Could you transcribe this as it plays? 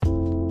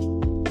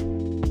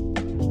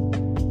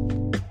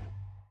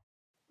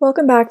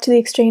Welcome back to the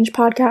Exchange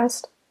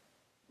Podcast.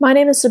 My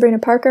name is Sabrina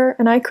Parker,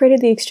 and I created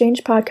the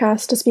Exchange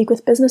Podcast to speak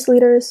with business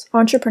leaders,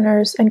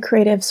 entrepreneurs, and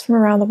creatives from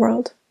around the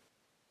world.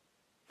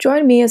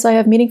 Join me as I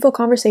have meaningful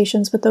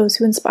conversations with those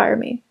who inspire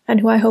me, and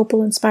who I hope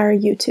will inspire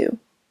you too.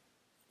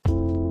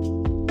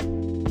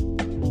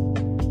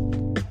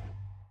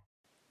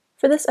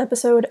 For this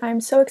episode, I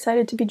am so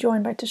excited to be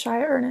joined by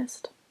Tyshaia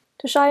Earnest.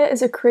 Tyshaia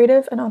is a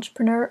creative and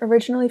entrepreneur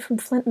originally from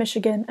Flint,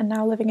 Michigan, and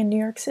now living in New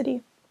York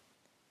City.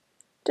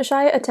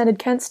 Tyshaia attended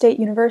Kent State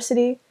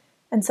University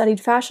and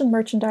studied fashion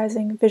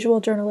merchandising,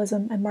 visual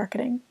journalism, and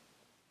marketing.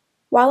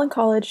 While in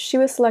college, she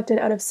was selected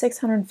out of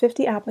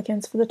 650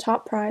 applicants for the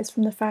top prize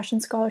from the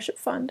Fashion Scholarship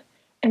Fund,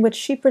 in which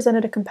she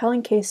presented a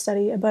compelling case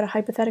study about a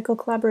hypothetical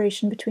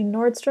collaboration between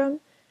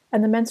Nordstrom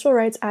and the menstrual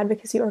rights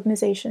advocacy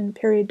organization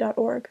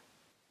Period.org.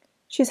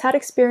 She's had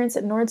experience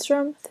at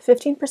Nordstrom, the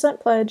 15%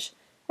 Pledge,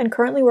 and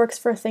currently works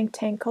for a think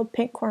tank called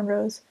Pink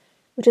Cornrows,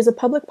 which is a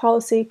public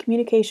policy,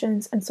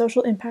 communications, and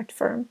social impact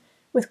firm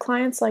with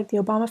clients like the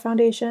Obama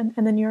Foundation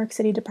and the New York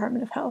City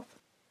Department of Health.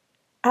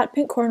 At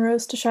Pink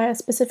Cornrows, Tyshaia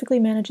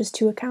specifically manages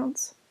two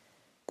accounts: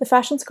 the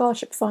Fashion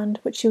Scholarship Fund,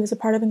 which she was a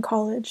part of in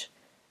college,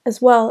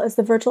 as well as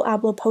the Virgil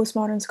Abloh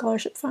Postmodern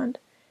Scholarship Fund,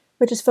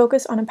 which is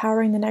focused on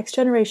empowering the next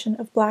generation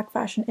of Black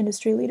fashion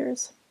industry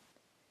leaders.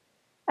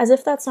 As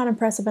if that's not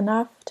impressive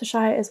enough,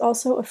 Tyshaia is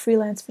also a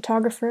freelance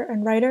photographer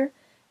and writer,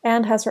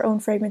 and has her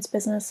own fragrance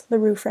business,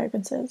 LaRue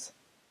Fragrances.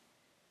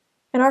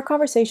 In our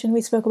conversation, we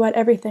spoke about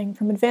everything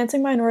from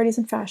advancing minorities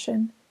in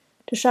fashion,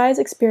 Tyshaia's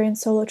experience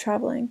solo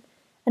traveling,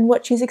 and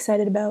what she's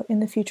excited about in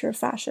the future of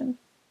fashion.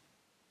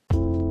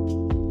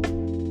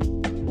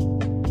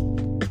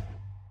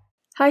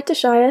 Hi,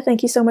 Tyshaia.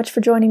 Thank you so much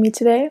for joining me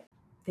today.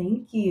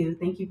 Thank you.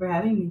 Thank you for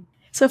having me.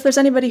 So if there's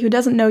anybody who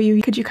doesn't know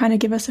you, could you kind of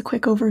give us a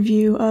quick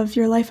overview of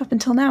your life up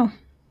until now?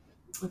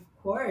 Of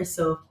course.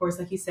 So,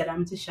 like you said,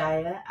 I'm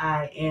Tyshaia.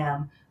 I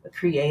am a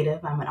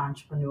creative. I'm an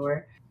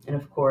entrepreneur. And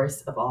of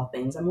course, of all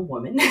things, I'm a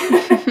woman. I'm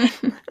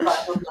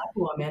a Black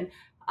woman.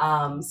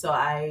 So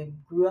I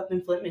grew up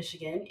in Flint,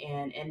 Michigan,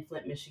 and in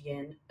Flint,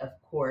 Michigan, of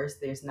course,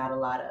 there's not a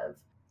lot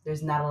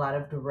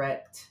of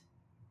direct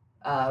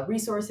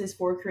resources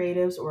for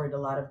creatives, or a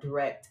lot of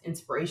direct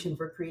inspiration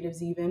for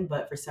creatives even.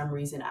 But for some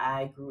reason,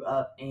 I grew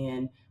up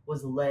and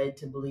was led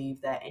to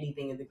believe that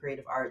anything in the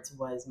creative arts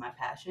was my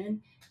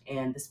passion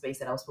and the space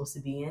that I was supposed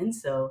to be in.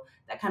 So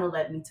that kind of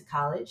led me to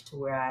college, to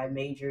where I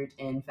majored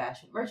in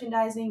fashion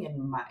merchandising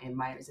and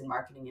minors in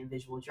marketing and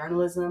visual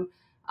journalism,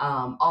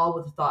 all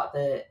with the thought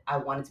that I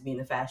wanted to be in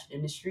the fashion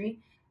industry.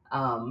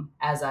 In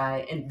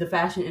the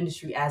fashion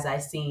industry as I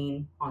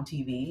seen on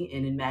TV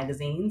and in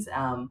magazines.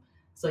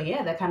 So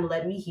yeah, that kind of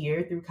led me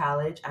here through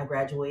college. I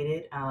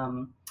graduated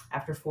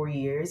after 4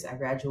 years. I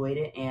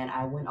graduated and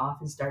I went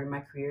off and started my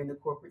career in the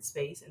corporate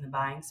space, in the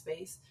buying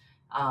space.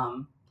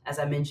 As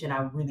I mentioned,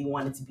 I really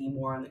wanted to be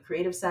more on the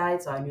creative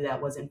side, so I knew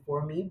that wasn't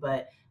for me,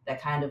 but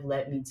that kind of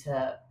led me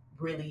to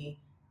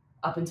really,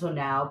 up until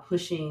now,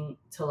 pushing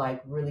to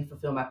like really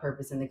fulfill my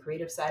purpose in the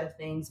creative side of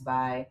things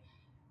by,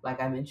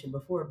 like I mentioned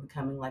before,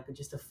 becoming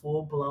just a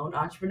full-blown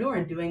entrepreneur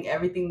and doing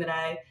everything that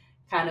I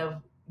kind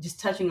of just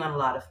touching on a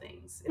lot of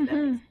things, if that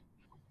makes sense.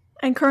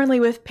 And currently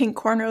with Pink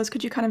Cornrows,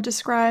 could you kind of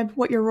describe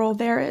what your role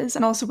there is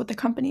and also what the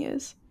company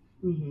is?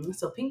 Mm-hmm.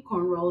 So Pink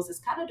Cornrows is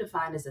kind of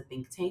defined as a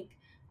think tank.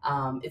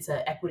 It's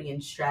an equity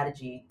and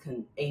strategy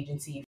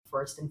agency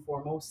first and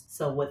foremost.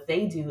 So what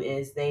they do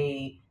is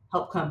they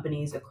help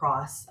companies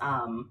across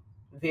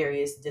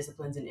various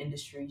disciplines and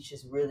industries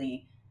just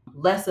really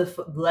less of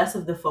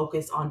the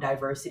focus on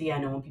diversity. I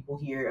know when people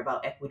hear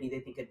about equity, they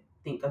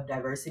think of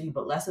diversity,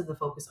 but less of the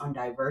focus on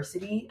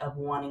diversity of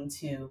wanting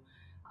to,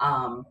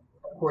 of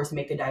course,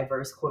 make a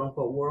diverse quote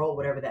unquote world,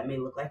 whatever that may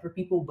look like for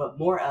people, but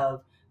more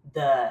of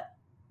the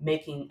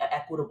making an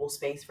equitable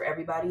space for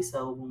everybody.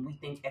 So when we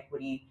think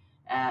equity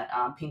at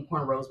Pink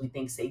Cornrows, we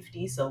think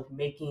safety. So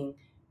making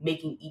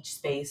each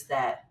space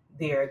that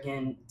they're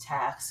again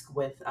tasked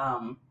with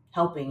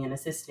helping and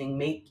assisting,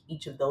 make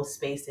each of those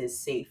spaces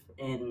safe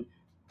and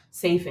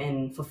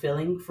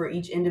fulfilling for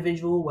each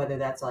individual, whether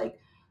that's like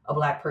a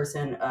Black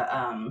person,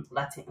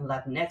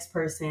 Latinx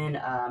person,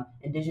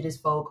 Indigenous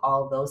folk,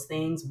 all of those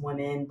things,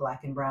 women,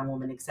 Black and brown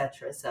women,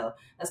 etc. So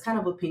that's kind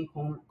of what Pink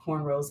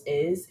Cornrows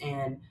is.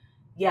 And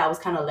yeah, I was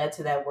kind of led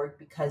to that work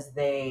because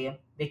they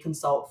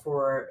consult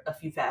for a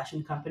few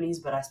fashion companies,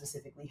 but I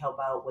specifically help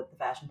out with the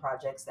fashion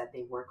projects that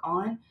they work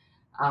on.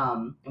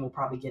 And we'll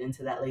probably get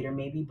into that later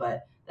maybe,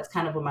 but that's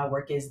kind of what my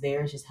work is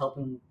there, is just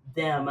helping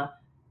them,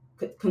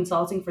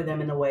 consulting for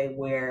them in a way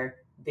where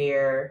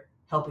they're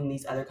helping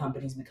these other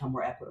companies become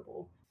more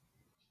equitable.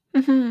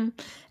 Mm-hmm.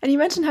 And you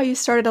mentioned how you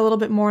started a little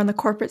bit more on the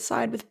corporate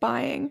side with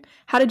buying.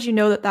 How did you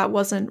know that that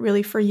wasn't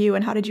really for you,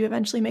 and how did you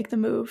eventually make the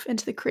move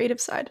into the creative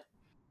side?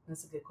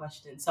 That's a good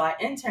question. So I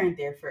interned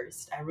there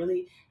first. I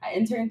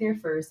interned there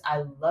first.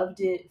 I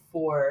loved it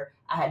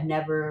I had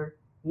never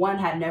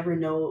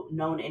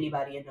known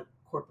anybody in the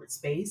corporate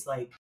space.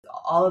 Like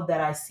all of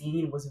that I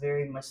seen was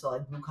very much so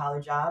like blue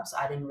collar jobs.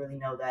 I didn't really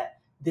know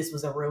that this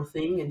was a real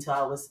thing until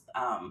I was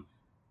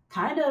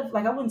kind of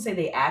like, I wouldn't say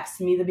they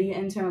asked me to be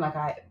an intern. Like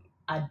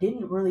I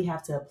didn't really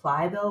have to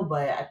apply though,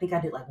 but I think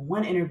I did like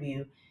one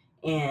interview,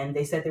 and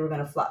they said they were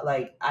gonna fly.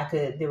 Like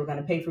they were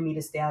gonna pay for me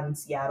to stay out in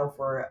Seattle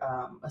for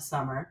a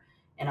summer,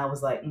 and I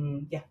was like,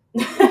 yeah,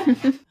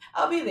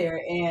 I'll be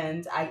there.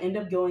 And I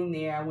ended up going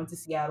there. I went to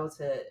Seattle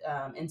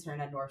to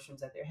intern at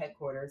Nordstrom's at their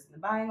headquarters in the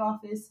buying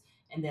office,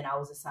 and then I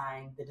was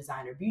assigned the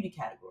designer beauty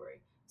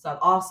category. So I've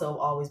also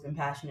always been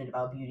passionate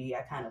about beauty.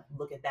 I kind of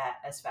look at that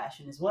as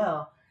fashion as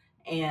well,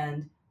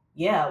 and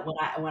yeah,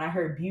 when I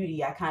heard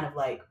beauty, I kind of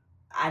like,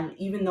 I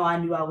even though I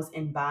knew I was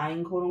in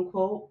buying, quote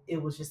unquote,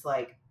 it was just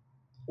like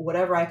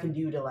whatever I can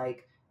do to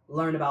like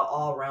learn about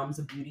all realms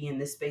of beauty in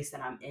this space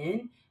that I'm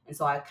in. And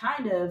so I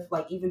kind of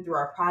like, even through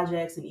our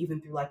projects and even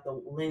through like the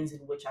lens in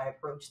which I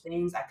approach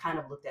things, I kind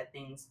of looked at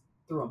things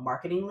through a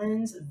marketing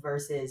lens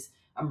versus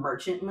a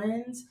merchant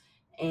lens.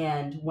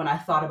 And when I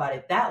thought about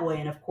it that way,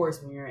 and of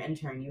course, when you're an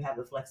intern, you have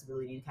the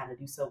flexibility to kind of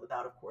do so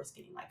without, of course,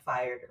 getting like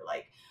fired or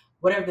like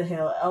whatever the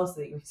hell else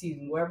that, excuse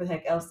me, whatever the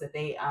heck else that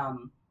they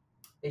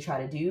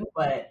try to do.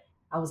 But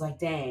I was like,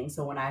 dang.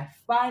 So when I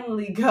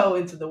finally go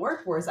into the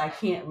workforce, I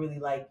can't really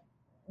like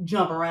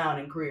jump around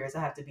in careers.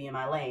 I have to be in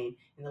my lane.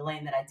 And the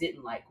lane that I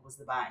didn't like was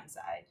the buying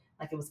side.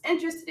 Like, it was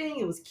interesting,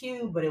 it was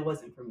cute, but it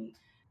wasn't for me.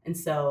 And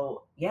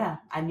so, yeah,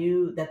 I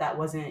knew that that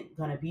wasn't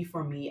going to be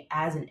for me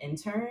as an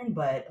intern.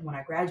 But when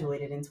I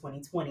graduated in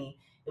 2020,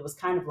 it was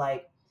kind of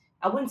like,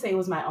 I wouldn't say it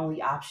was my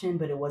only option,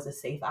 but it was a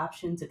safe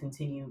option to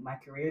continue my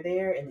career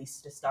there, at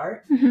least to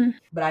start. Mm-hmm.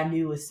 But I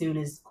knew as soon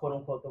as, quote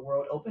unquote, the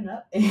world opened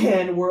up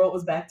and the world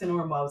was back to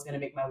normal, I was going to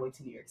make my way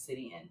to New York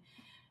City and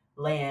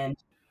land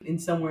in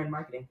somewhere in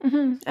marketing.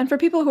 Mm-hmm. And for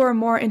people who are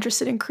more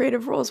interested in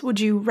creative roles, would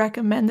you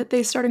recommend that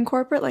they start in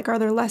corporate? Like, are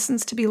there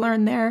lessons to be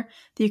learned there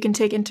that you can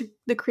take into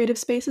the creative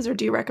spaces, or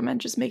do you recommend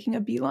just making a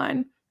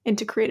beeline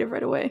into creative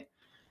right away?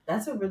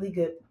 That's a really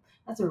good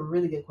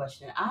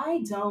question.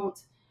 I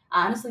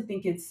honestly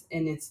think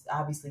it's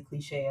obviously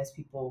cliche, as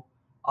people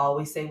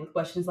always say with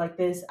questions like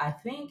this. I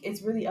think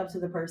it's really up to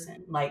the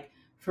person. Like,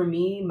 for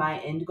me, my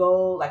end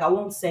goal, like, I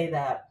won't say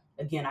that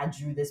again, I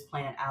drew this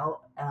plan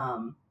out.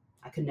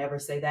 I could never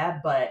say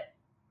that, but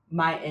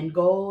my end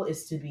goal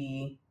is to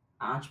be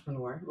an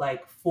entrepreneur,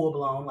 like full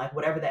blown, like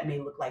whatever that may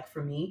look like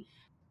for me.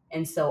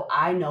 And so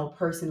I know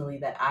personally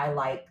that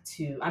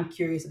I'm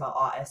curious about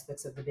all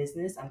aspects of the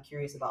business. I'm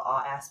curious about all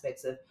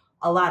aspects of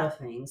a lot of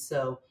things.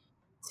 So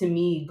to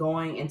me,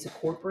 going into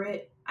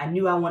corporate, I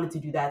knew I wanted to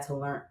do that to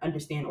learn,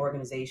 understand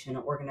organization,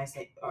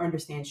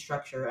 understand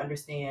structure,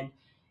 understand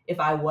if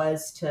I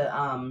was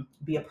to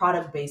be a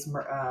product based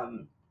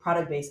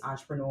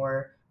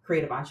entrepreneur,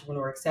 creative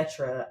entrepreneur,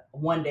 etc.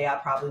 One day I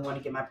probably want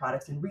to get my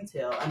products in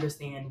retail,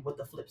 understand what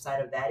the flip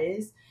side of that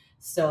is.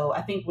 So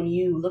I think when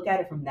you look at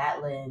it from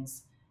that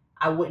lens,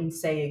 I wouldn't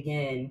say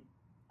again,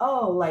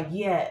 oh, like,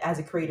 yeah, as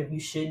a creative, you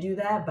should do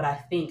that. But I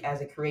think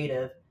as a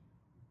creative,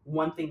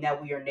 one thing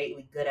that we are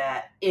innately good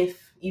at,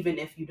 if even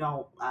if you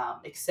don't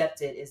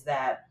accept it, is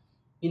that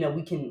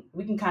we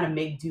can kind of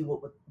make do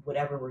with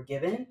whatever we're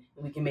given,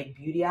 and we can make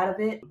beauty out of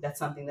it. That's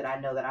something that I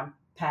know that I'm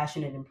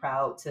passionate and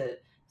proud to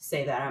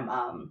say that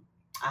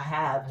I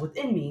have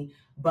within me.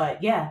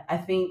 But yeah, I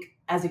think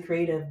as a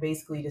creative,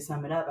 basically to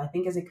sum it up, I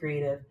think as a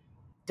creative,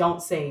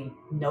 don't say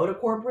no to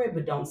corporate,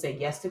 but don't say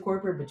yes to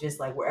corporate, but just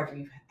like wherever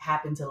you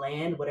happen to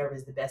land, whatever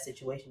is the best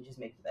situation, just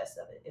make the best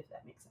of it, if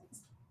that makes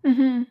sense.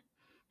 Mm-hmm.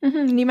 Mm-hmm.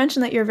 And you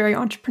mentioned that you're very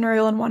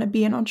entrepreneurial and want to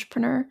be an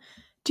entrepreneur.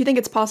 Do you think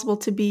it's possible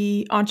to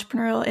be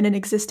entrepreneurial in an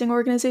existing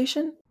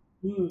organization?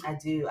 I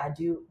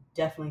do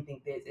definitely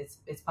think that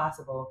it's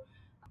possible.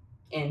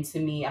 And to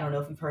me, I don't know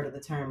if you've heard of the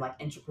term like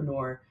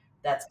entrepreneur.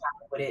 That's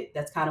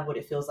kind of what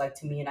it feels like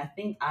to me. And I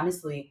think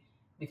honestly,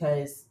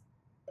 because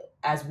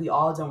as we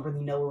all don't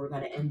really know where we're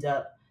going to end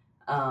up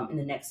in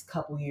the next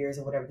couple years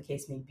or whatever the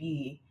case may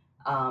be.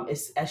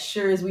 It's as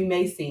sure as we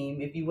may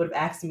seem. If you would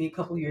have asked me a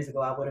couple years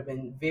ago, I would have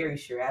been very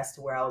sure as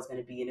to where I was going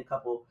to be in a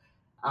couple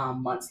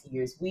months,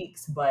 years,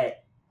 weeks.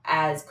 But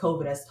as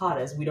COVID has taught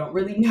us, we don't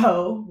really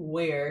know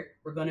where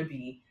we're going to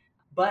be.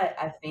 But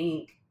I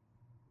think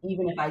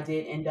even if I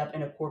did end up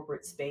in a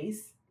corporate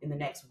space in the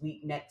next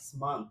week, next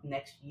month,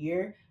 next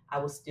year, I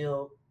will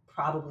still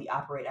probably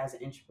operate as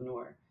an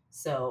entrepreneur.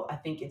 So I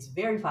think it's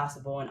very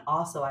possible. And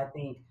also I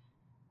think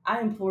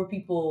I implore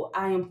people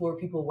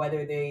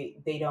whether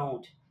they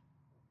don't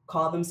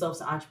call themselves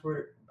an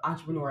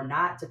entrepreneur or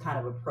not, to kind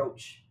of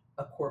approach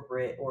a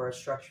corporate or a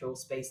structural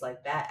space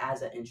like that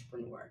as an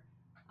entrepreneur.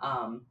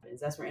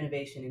 That's where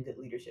innovation and good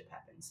leadership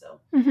happens. So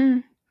Mm-hmm.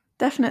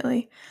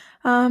 Definitely.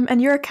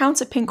 And your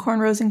accounts at Pink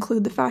Cornrows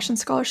include the Fashion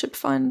Scholarship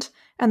Fund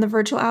and the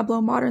Virgil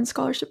Abloh Modern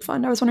Scholarship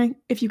Fund. I was wondering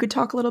if you could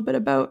talk a little bit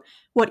about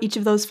what each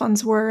of those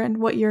funds were and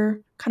what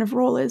your kind of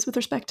role is with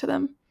respect to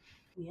them.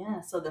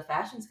 yeah, so the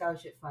Fashion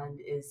Scholarship Fund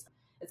it's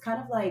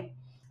kind of like,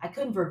 I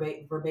couldn't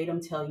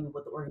verbatim tell you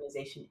what the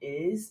organization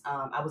is.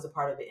 I was a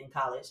part of it in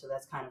college, so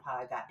that's kind of how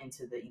I got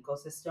into the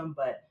ecosystem.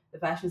 But the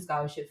Fashion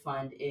Scholarship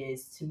Fund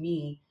is, to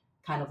me,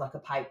 kind of like a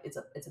pipe. It's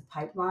a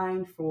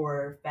pipeline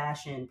for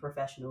fashion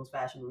professionals,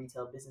 fashion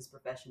retail business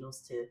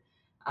professionals to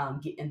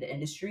get in the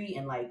industry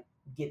and like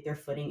get their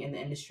footing in the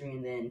industry,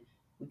 and then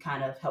we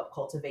kind of help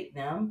cultivate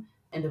them.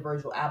 And the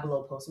Virgil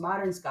Abloh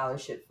Postmodern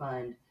Scholarship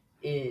Fund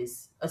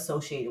is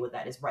associated with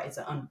that. It's right.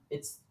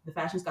 It's the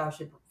Fashion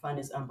Scholarship Fund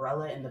is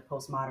umbrella, and the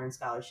Postmodern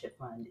Scholarship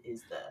Fund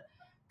is the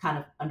kind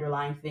of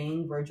underlying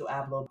thing. Virgil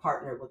Abloh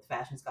partnered with the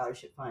Fashion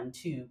Scholarship Fund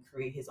to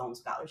create his own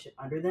scholarship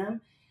under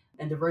them.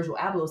 And the Virgil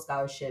Abloh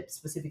Scholarship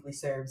specifically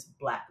serves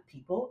Black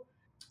people.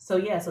 So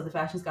yeah, so the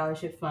Fashion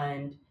Scholarship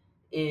Fund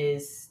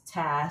is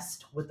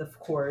tasked with, of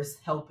course,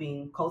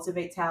 helping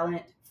cultivate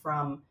talent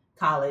from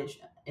college,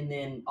 and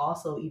then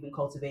also even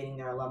cultivating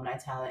their alumni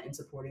talent and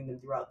supporting them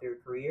throughout their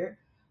career.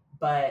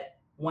 But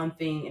one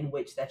thing in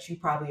which that you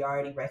probably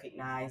already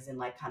recognize and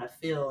like kind of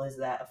feel is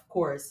that, of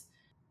course,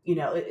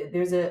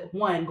 there's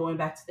going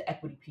back to the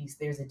equity piece,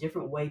 there's a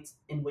different way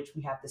in which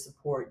we have to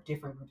support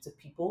different groups of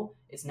people.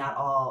 It's not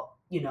all,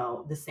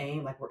 the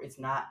same, like where it's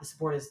not, the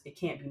support is, it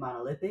can't be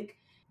monolithic.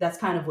 That's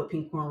kind of what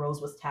Pink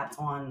Cornrows was tapped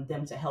on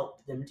them to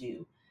help them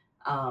do.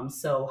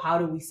 So how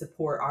do we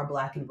support our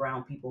Black and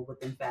brown people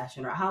within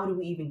fashion, or how do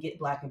we even get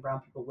Black and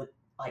brown people with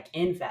like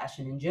in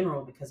fashion in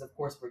general, because of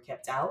course we're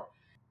kept out.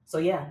 So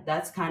yeah,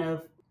 that's kind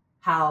of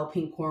how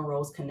Pink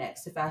Cornrows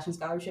connects to Fashion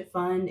Scholarship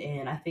Fund.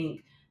 And I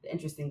think the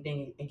interesting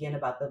thing again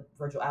about the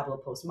Virgil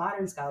Abloh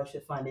Postmodern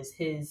Scholarship Fund is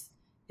his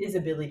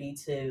ability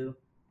to,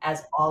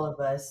 as all of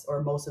us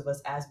or most of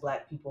us as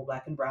Black people,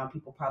 Black and brown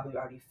people, probably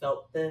already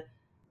felt the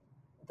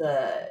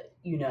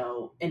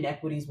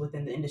inequities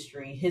within the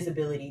industry, his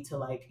ability to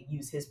like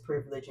use his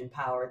privilege and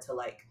power to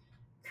like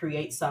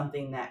create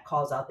something that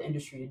calls out the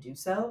industry to do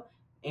so.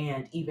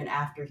 And even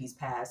after he's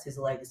passed, his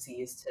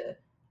legacy is to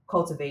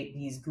cultivate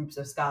these groups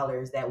of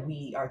scholars that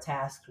we are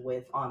tasked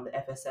with on the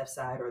FSF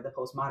side or the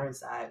postmodern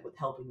side with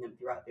helping them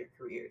throughout their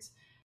careers.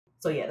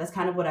 So yeah, that's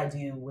kind of what I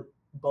do with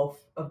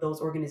both of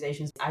those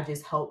organizations. I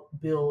just help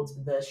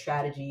build the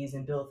strategies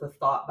and build the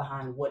thought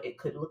behind what it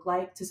could look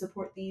like to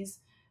support these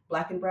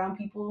Black and brown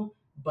people,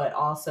 but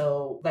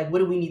also like what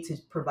do we need to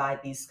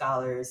provide these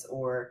scholars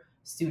or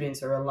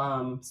students or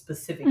alum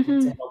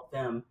specifically to help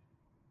them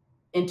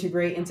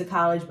integrate into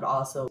college, but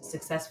also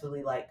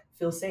successfully like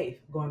feel safe,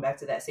 going back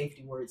to that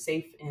safety word,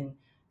 safe and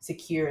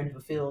secure and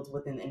fulfilled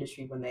within the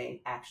industry when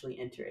they actually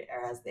enter it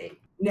or as they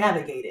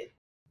navigate it.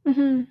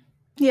 Mm-hmm.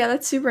 Yeah,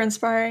 that's super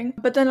inspiring.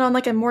 But then on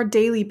like a more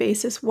daily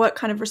basis, what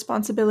kind of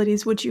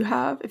responsibilities would you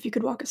have if you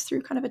could walk us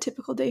through kind of a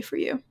typical day for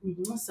you?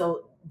 Mm-hmm.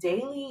 So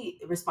daily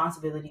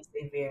responsibilities,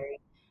 they vary.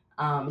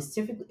 It's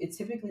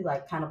typically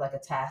like kind of like a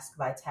task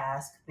by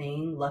task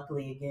thing.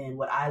 Luckily, again,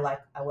 what I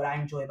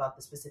enjoy about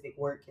the specific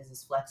work is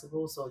it's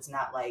flexible. So it's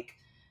not like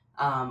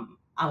I'm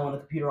on the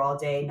computer all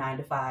day, 9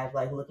 to 5,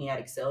 like looking at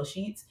Excel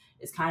sheets.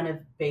 It's kind of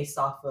based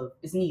off of,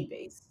 it's need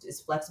based.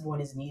 It's flexible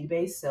and it's need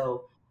based.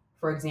 So,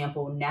 for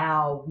example,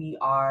 now we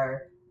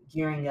are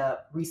gearing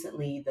up.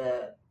 Recently,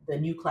 the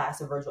new class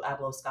of Virgil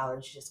Abloh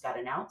scholars just got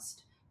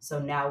announced. So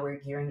now we're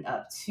gearing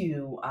up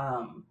to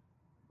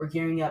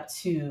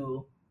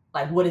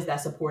like, what does that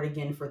support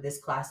again for this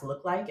class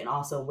look like? And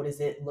also what does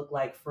it look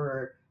like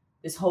for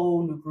this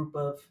whole new group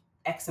of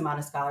X amount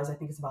of scholars? I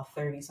think it's about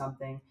 30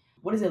 something.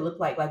 What does it look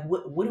like? Like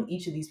what do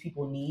each of these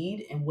people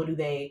need? And what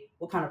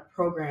kind of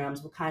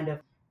programs, what kind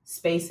of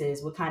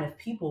spaces, what kind of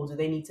people do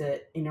they need to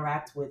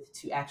interact with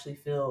to actually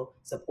feel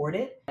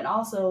supported? And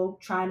also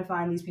trying to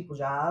find these people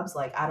jobs.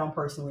 Like I don't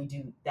personally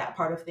do that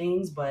part of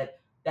things, but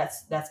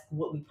that's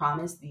what we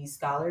promise these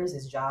scholars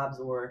is jobs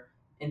or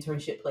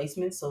internship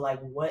placements. So like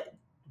what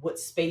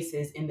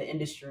spaces in the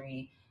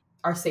industry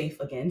are safe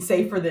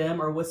for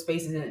them, or what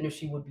spaces in the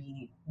industry would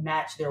be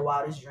match their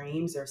wildest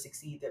dreams or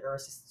supersede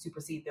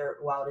their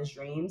wildest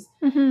dreams.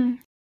 Mm-hmm.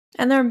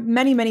 And there are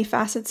many, many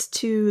facets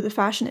to the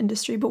fashion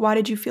industry, but why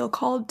did you feel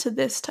called to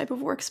this type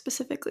of work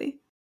specifically?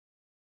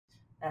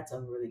 That's a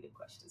really good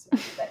question.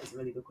 That is a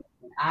really good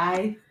question.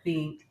 I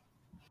think,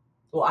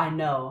 well, I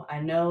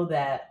know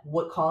that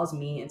what calls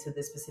me into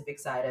this specific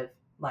side of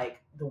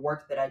like the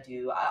work that I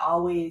do,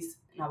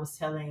 and I was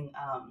telling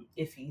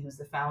Iffy, who's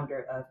the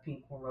founder of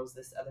Pink Cornrows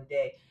this other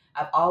day,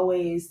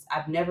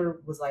 I've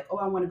never was like, oh,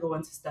 I want to go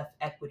into stuff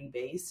equity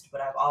based, but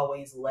I've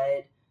always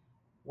led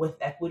with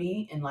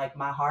equity in like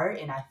my heart.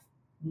 And I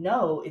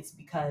know it's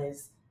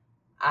because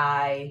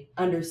I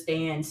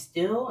understand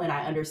still, and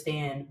I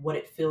understand what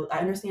it feels. I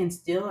understand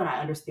still, and I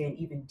understand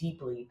even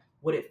deeply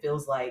what it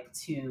feels like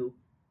to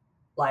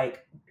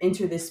like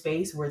enter this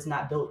space where it's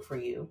not built for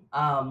you,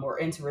 or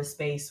enter a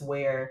space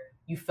where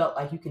you felt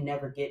like you can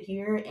never get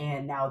here.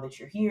 And now that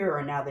you're here,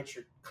 or now that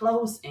you're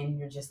close and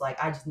you're just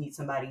like, I just need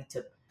somebody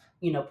to,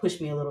 push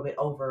me a little bit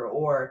over,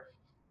 or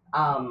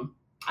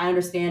I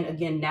understand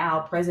again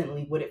now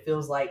presently what it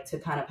feels like to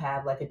kind of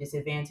have like a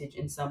disadvantage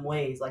in some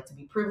ways, like to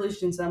be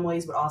privileged in some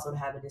ways, but also to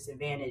have a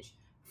disadvantage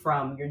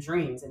from your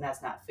dreams. And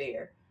that's not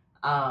fair.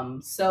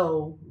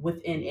 So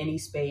within any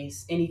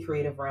space, any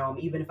creative realm,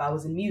 even if I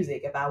was in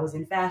music, if I was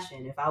in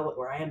fashion,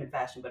 or I am in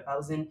fashion, but if I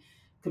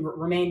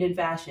remained in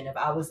fashion, if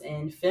I was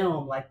in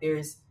film, like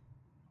there's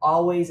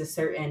always a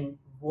certain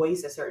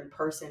voice, a certain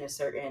person, a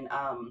certain,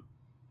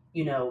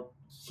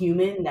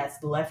 human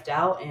that's left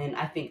out. And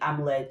I think I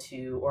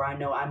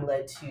know I'm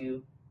led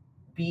to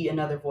be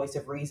another voice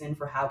of reason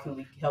for how can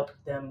we help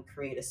them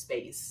create a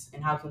space,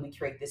 and how can we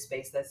create this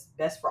space that's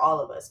best for all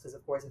of us. Because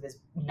of course, if it's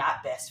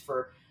not best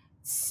for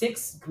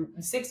six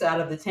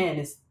out of the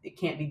 10, it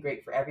can't be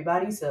great for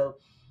everybody. So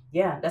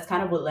yeah, that's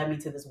kind of what led me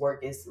to this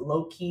work. Is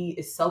low key,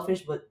 is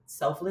selfish but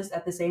selfless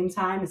at the same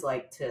time. Is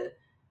like to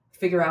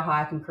figure out how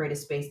I can create a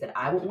space that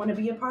I would want to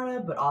be a part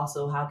of, but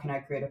also how can I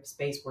create a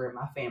space where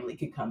my family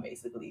could come,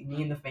 basically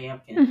me and the fam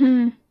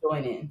can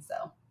join in.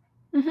 So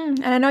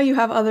And I know you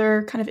have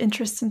other kind of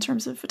interests in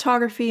terms of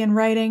photography and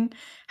writing.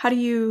 How do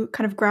you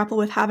kind of grapple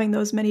with having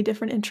those many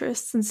different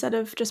interests instead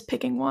of just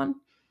picking one?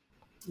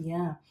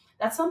 yeah,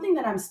 that's something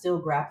that I'm still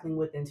grappling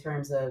with in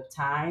terms of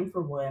time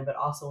for one, but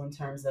also in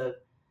terms of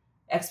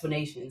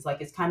explanations.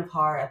 Like it's kind of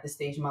hard at this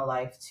stage of my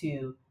life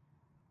to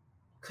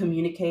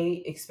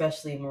communicate,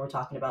 especially when we're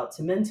talking about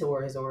to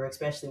mentors, or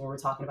especially when we're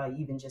talking about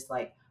even just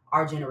like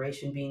our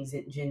generation being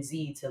Gen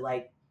Z, to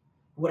like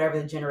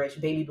whatever the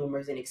generation, baby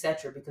boomers and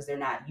etc., because they're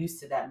not used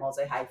to that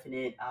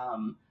multi-hyphenate,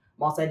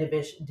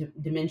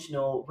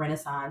 multi-dimensional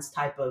renaissance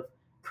type of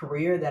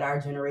career that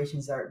our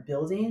generations are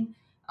building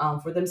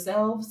for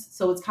themselves.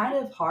 So it's kind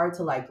of hard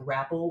to like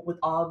grapple with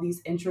all of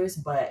these interests,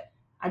 but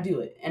I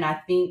do it. And I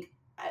think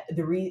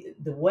the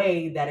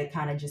way that it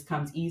kind of just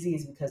comes easy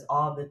is because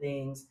all of the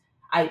things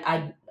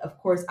I of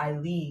course I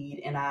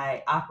lead and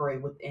I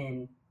operate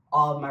within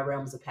all of my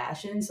realms of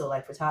passion. So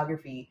like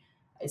photography,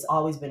 it's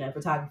always been a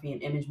photography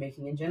and image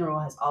making in general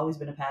has always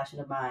been a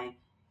passion of mine.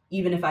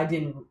 Even if I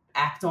didn't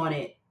act on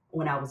it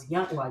when I was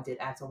young, well, I did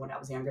act on when I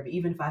was younger, but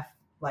even if I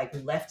like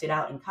left it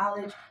out in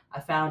college, I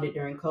found it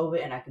during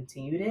COVID and I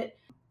continued it.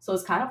 So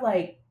it's kind of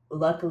like,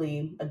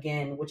 luckily,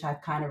 again, which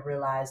I've kind of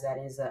realized that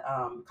is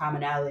a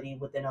commonality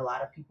within a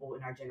lot of people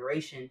in our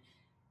generation,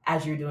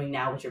 as you're doing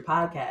now with your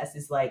podcast,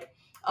 is like,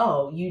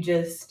 oh, you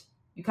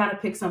kind of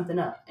pick something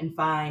up and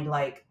find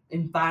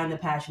the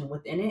passion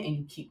within it, and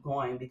you keep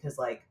going, because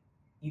like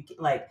you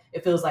like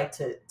it feels like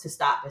to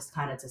stop is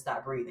kind of to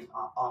stop breathing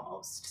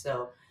almost.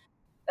 So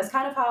that's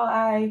kind of how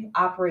I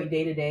operate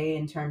day to day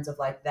in terms of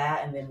like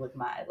that. And then with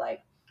my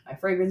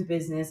fragrance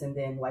business, and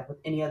then like with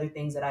any other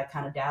things that I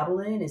kind of dabble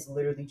in, is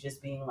literally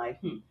just being like,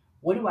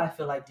 what do I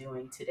feel like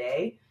doing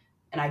today?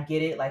 And I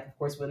get it. Like, of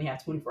course, we only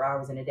have 24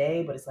 hours in a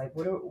day, but it's like,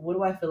 what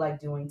do I feel like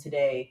doing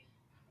today?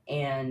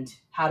 And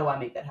how do I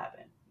make that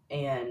happen?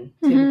 And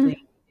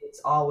typically it's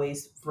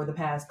always, for the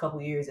past couple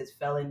of years, it's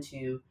fell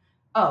into,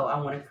 oh,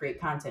 I want to create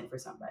content for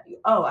somebody.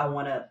 Oh, I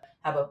want to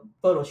have a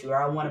photo shoot, or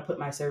I want to put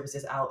my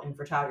services out in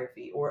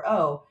photography, or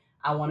oh,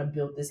 I want to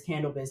build this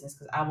candle business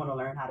because I want to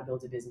learn how to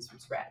build a business from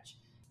scratch.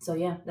 So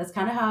yeah, that's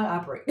kind of how I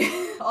operate.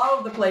 All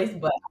over the place,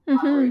 but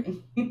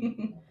operating.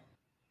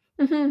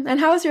 And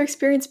how has your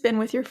experience been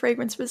with your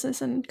fragrance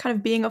business and kind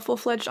of being a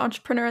full-fledged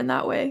entrepreneur in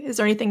that way? Is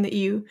there anything that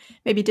you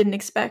maybe didn't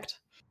expect?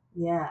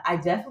 Yeah, I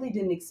definitely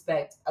didn't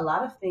expect a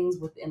lot of things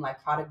within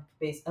like product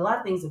based, a lot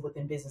of things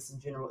within business in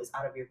general is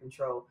out of your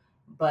control.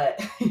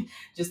 But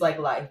just like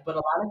life, but a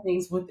lot of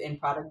things within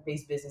product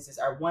based businesses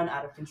are one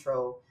out of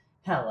control,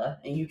 hella.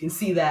 And you can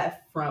see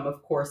that from,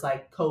 of course,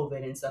 like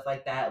COVID and stuff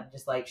like that,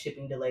 just like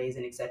shipping delays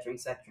and et cetera,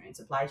 and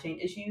supply chain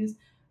issues.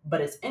 But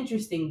it's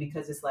interesting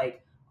because it's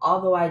like,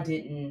 although I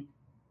didn't,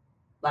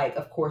 like,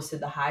 of course, to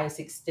the highest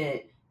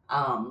extent,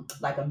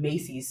 like a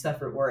Macy's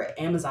suffered or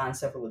Amazon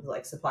suffered with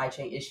like supply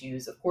chain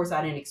issues. Of course,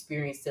 I didn't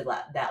experience to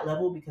that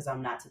level because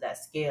I'm not to that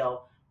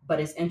scale. But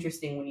it's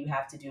interesting when you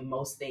have to do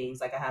most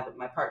things. Like I have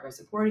my partner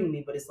supporting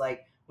me, but it's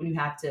like when you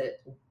have to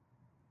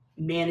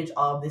manage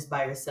all of this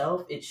by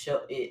yourself,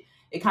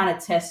 it kind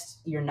of tests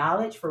your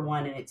knowledge for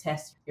one, and it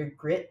tests your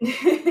grit.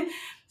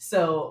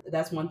 So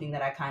that's one thing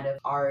that I kind of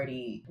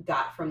already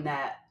got from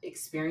that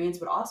experience,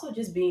 but also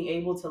just being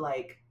able to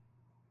like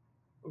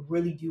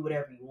really do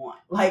whatever you want.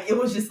 Like it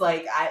was just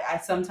like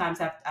I sometimes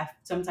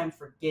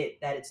forget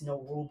that it's no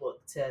rule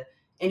book to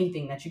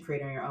anything that you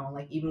create on your own.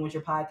 Like even with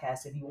your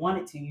podcast, if you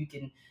wanted to, you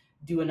can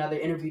do another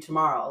interview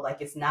tomorrow.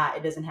 Like it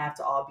doesn't have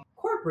to all be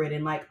corporate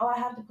and like, oh, I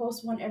have to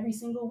post one every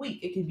single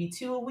week. It could be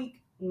 2 a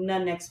week,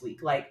 none next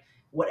week. Like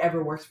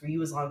whatever works for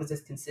you, as long as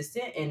it's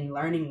consistent. And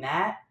learning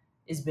that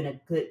has been a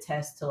good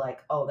test to like,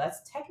 oh,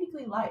 that's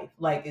technically life.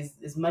 Like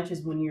as much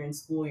as when you're in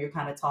school, you're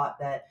kind of taught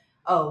that,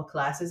 oh,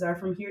 classes are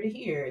from here to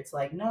here. It's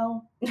like,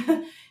 no,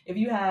 if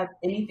you have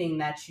anything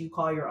that you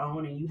call your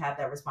own and you have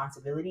that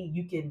responsibility,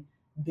 you can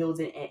build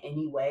it in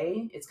any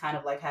way. It's kind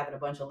of like having a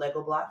bunch of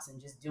Lego blocks and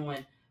just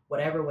doing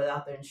whatever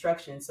without the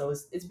instructions. So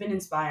it's been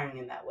inspiring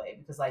in that way,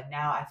 because like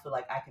now I feel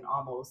like I can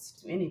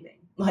almost do anything.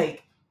 Like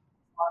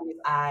as long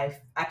as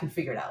I can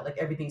figure it out. Like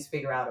everything's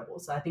figure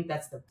outable. So I think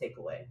that's the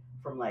takeaway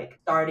from like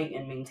starting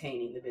and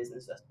maintaining the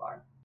business thus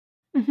far.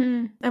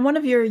 And one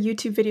of your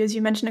YouTube videos,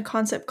 you mentioned a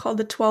concept called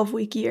the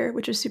 12-week year,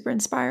 which is super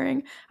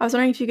inspiring. I was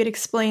wondering if you could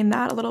explain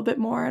that a little bit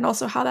more, and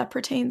also how that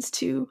pertains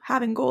to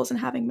having goals and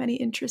having many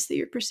interests that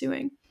you're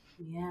pursuing.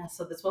 Yeah,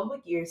 so the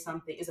 12-week year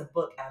is a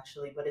book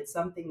actually, but it's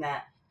something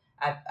that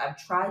I've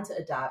tried to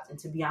adopt. And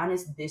to be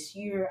honest, this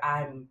year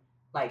I'm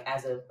like,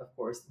 of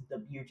course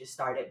the year just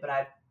started, but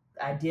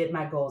I did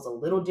my goals a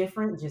little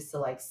different just to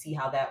like see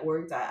how that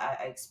worked.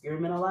 I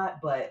experiment a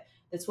lot, but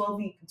the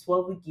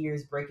 12-week year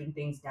is breaking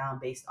things down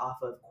based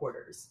off of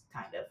quarters,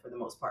 kind of, for the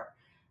most part,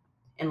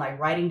 and like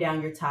writing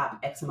down your top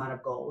X amount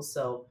of goals.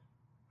 So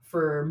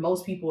for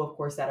most people, of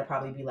course, that'd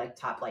probably be like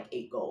top like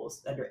 8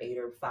 goals, under 8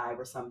 or 5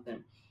 or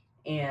something.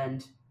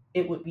 And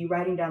it would be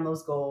writing down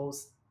those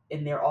goals,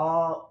 and they're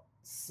all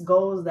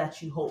goals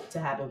that you hope to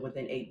happen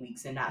within 8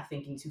 weeks and not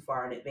thinking too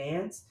far in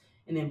advance,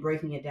 and then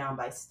breaking it down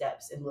by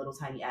steps and little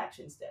tiny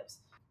action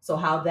steps. So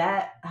how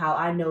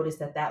I noticed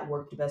that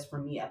worked best for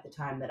me at the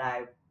time that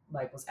I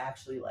like was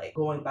actually like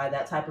going by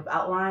that type of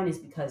outline is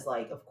because,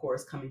 like, of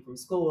course, coming from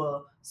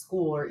school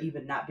or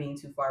even not being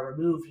too far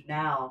removed,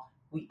 now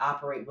we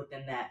operate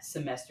within that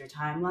semester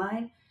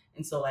timeline.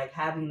 And so like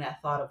having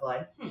that thought of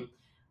like,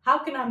 how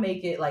can I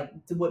make it, like,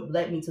 what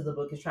led me to the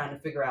book is trying to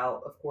figure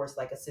out, of course,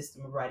 like a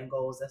system of writing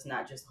goals that's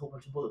not just a whole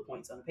bunch of bullet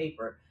points on a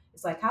paper.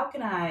 It's like, how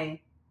can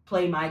I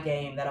play my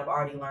game that I've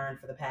already learned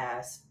for the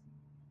past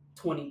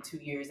 22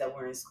 years that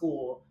we're in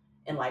school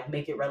and like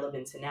make it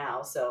relevant to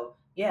now? So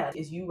yeah,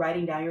 is you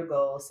writing down your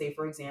goals. Say,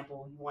 for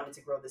example, you wanted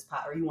to grow this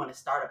or you want to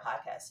start a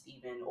podcast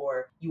even,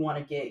 or you want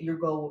to get, your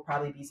goal will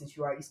probably be, since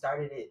you already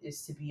started it,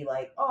 is to be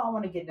like, oh, I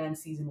want to get done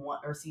season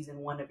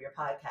 1 of your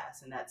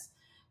podcast. And that's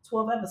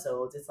 12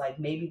 episodes. It's like,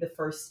 maybe the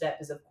first step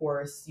is, of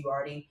course, you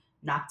already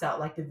knocked out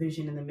like the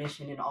vision and the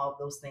mission and all of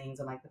those things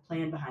and like the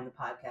plan behind the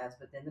podcast.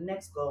 But then the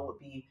next goal would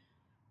be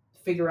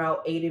figure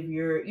out 8 of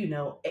your,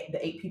 the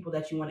 8 people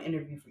that you want to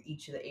interview for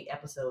each of the 8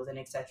 episodes, and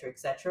et cetera, et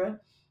cetera.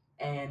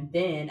 And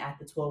then at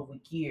the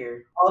 12-week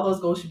year, all those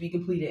goals should be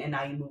completed, and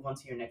now you move on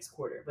to your next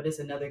quarter. But it's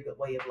another good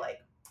way of like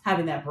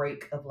having that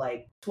break of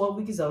like, 12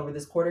 week is over,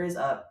 this quarter is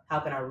up,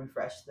 how can I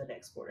refresh the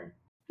next quarter?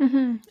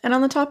 Mm-hmm. And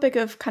on the topic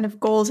of kind of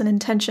goals and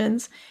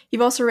intentions,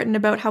 you've also written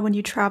about how when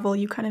you travel,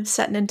 you kind of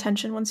set an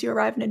intention once you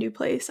arrive in a new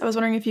place. I was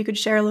wondering if you could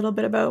share a little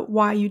bit about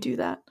why you do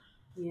that.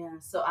 Yeah,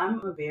 so I'm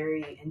a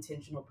very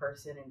intentional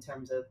person in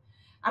terms of,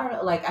 I don't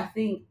know, like, I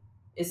think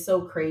it's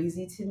so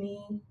crazy to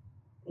me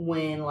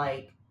when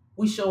like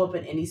we show up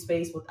in any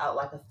space without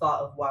like a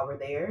thought of why we're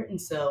there. And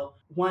so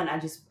one, I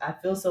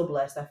feel so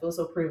blessed. I feel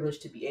so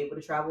privileged to be able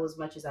to travel as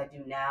much as I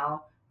do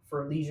now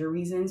for leisure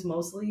reasons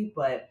mostly.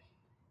 But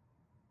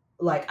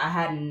like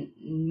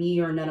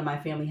me or none of my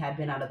family had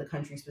been out of the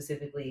country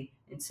specifically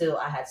until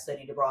I had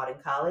studied abroad in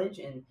college.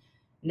 And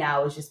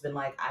now it's just been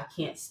like, I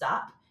can't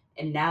stop.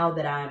 And now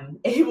that I'm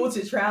able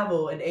to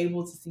travel and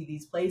able to see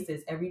these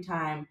places, every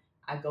time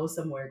I go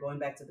somewhere, going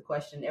back to the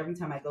question, every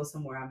time I go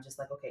somewhere, I'm just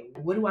like, okay,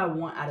 what do I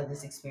want out of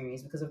this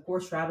experience? Because of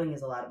course, traveling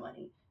is a lot of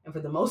money. And for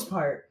the most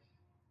part,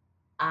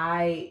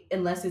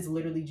 unless it's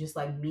literally just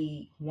like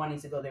me wanting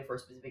to go there for a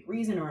specific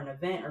reason or an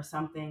event or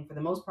something, for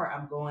the most part,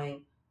 I'm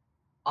going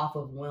off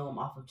of whim,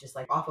 off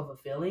of a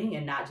feeling,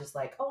 and not just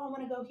like, oh, I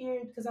want to go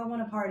here because I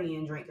want to party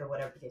and drink or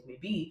whatever the case may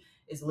be.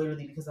 It's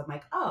literally because I'm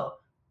like, oh,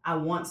 I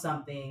want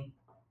something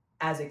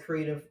as a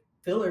creative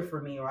filler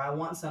for me, or I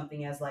want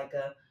something as like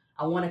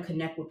I want to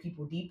connect with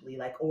people deeply,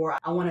 like, or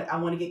I want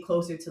to get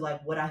closer to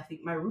like what I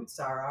think my roots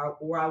are,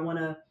 or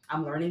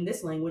I'm learning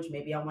this language,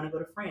 maybe I want to go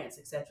to France,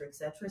 etc.,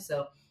 etc.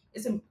 So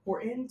it's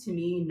important to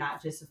me,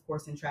 not just, of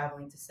course, in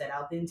traveling, to set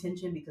out the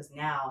intention, because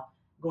now,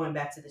 going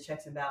back to the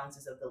checks and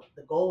balances of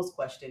the goals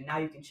question, now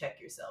you can check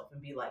yourself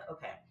and be like,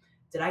 okay,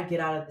 did I get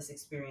out of this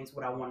experience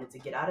what I wanted to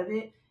get out of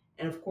it?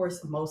 And of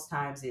course, most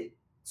times it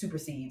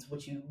supersedes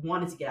what you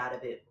wanted to get out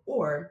of it,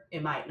 or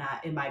it might not.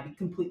 It might be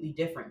completely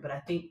different. But I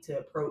think to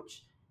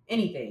approach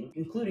anything,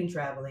 including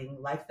traveling,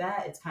 like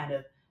that, it's kind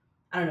of,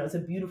 I don't know, it's a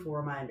beautiful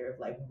reminder of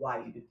like why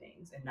you do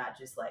things, and not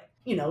just like,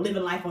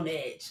 living life on the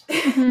edge.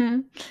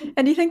 Mm-hmm.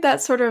 And do you think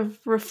that sort of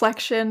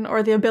reflection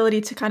or the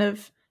ability to kind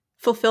of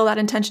fulfill that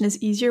intention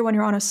is easier when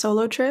you're on a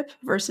solo trip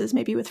versus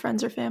maybe with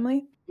friends or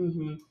family?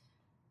 Mm-hmm.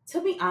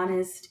 To be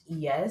honest,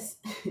 yes.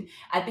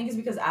 I think it's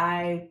because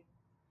I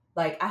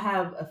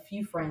have a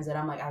few friends that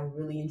I'm like, I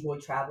really enjoy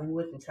traveling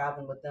with, and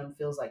traveling with them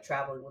feels like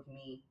traveling with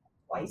me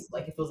twice.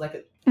 Like, it feels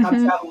like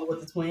I'm traveling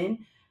with a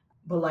twin.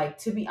 But like,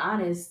 to be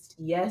honest,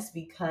 yes,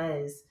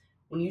 because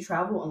when you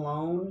travel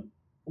alone,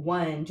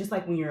 one, just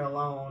like when you're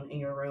alone in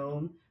your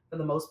room, for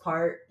the most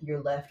part,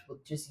 you're left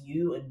with just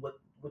you and what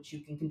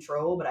you can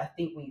control. But I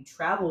think when you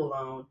travel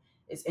alone,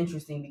 it's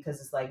interesting because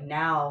it's like,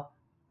 now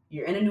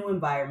you're in a new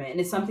environment, and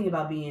it's something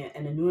about being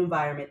in a new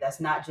environment that's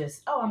not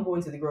just, oh, I'm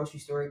going to the grocery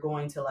store,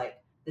 going to like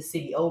the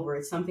city over.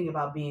 It's something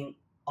about being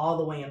all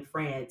the way in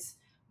France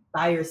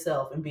by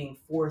yourself and being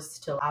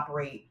forced to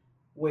operate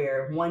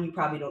where, one, you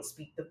probably don't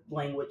speak the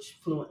language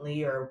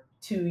fluently, or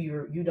two,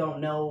 you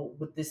don't know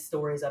what this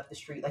store is up the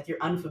street. Like,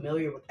 you're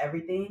unfamiliar with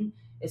everything.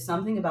 It's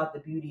something about the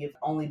beauty of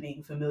only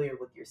being familiar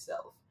with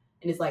yourself.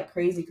 And it's like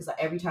crazy because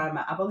every time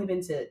I've only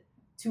been to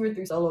 2 or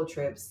 3 solo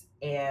trips,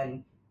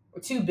 or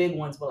 2 big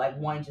ones, but like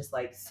one just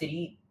like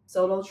city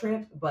solo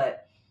trip.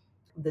 But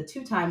the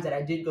 2 times that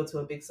I did go to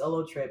a big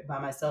solo trip by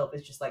myself,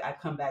 it's just like I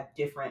come back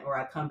different, or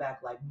I come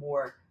back like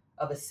more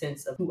of a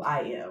sense of who I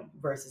am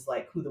versus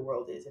like who the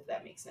world is, if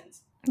that makes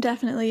sense.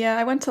 Definitely, yeah.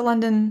 I went to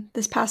London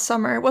this past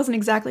summer. It wasn't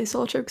exactly a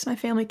solo trip because my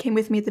family came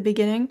with me at the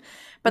beginning,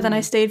 but then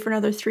I stayed for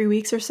another 3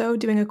 weeks or so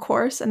doing a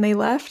course, and they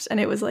left, and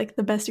it was like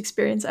the best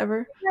experience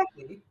ever.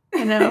 Exactly.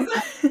 I know.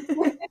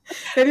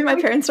 Maybe my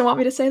parents don't want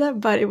me to say that,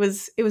 but it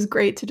was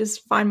great to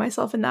just find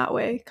myself in that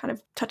way, kind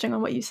of touching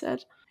on what you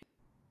said.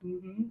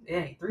 Mm-hmm.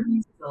 Yeah, 3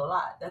 weeks is a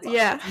lot. That's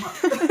Yeah. a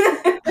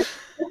month.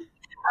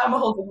 I'm a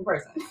whole different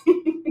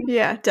person.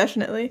 Yeah,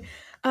 definitely.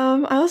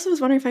 I also was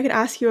wondering if I could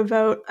ask you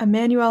about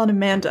Emmanuel and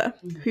Amanda,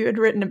 who you had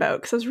written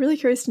about, because I was really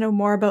curious to know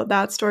more about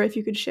that story, if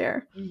you could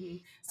share. Mm-hmm.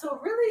 So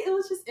really, it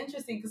was just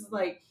interesting because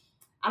like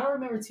I don't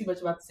remember too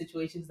much about the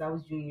situation because I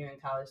was junior in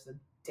college, so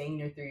dang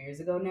near 3 years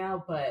ago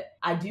now. But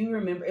I do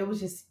remember it was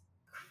just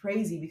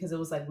crazy because it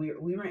was like we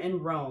were in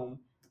Rome,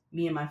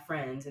 me and my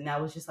friends, and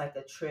that was just like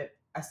a trip.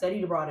 I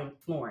studied abroad in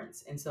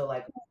Florence, and so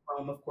like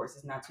Rome, of course,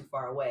 is not too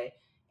far away.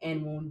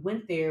 And when we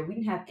went there, we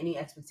didn't have any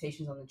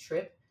expectations on the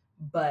trip,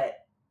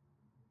 but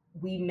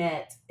we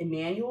met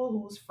Emmanuel, who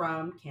was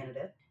from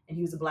Canada, and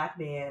he was a black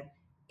man.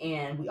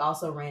 And we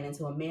also ran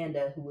into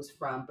Amanda, who was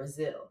from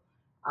Brazil.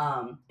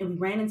 And we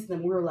ran into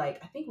them. We were like,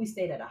 I think we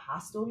stayed at a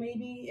hostel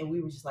maybe, and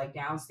we were just like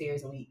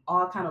downstairs, and we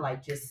all kind of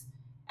like just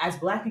as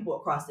black people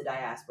across the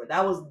diaspora.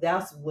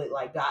 That's what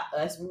like got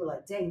us. We were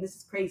like, dang, this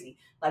is crazy.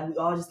 Like we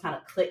all just kind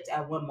of clicked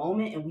at one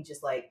moment, and we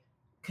just like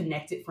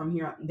connected from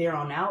here there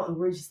on out, and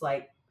we're just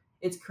like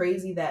it's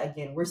crazy that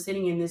again we're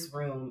sitting in this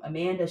room.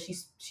 Amanda,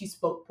 she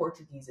spoke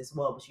Portuguese as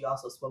well, but she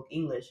also spoke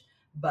English.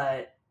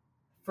 But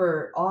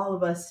for all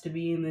of us to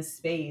be in this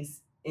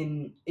space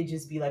and it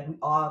just be like we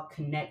all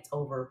connect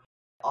over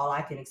all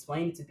I can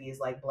explain it to be is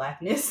like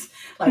blackness.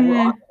 Like we're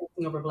all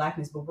connecting over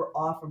blackness, but we're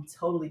all from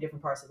totally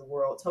different parts of the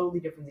world, totally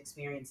different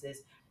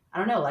experiences. I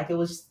don't know, like it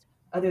was just,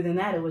 other than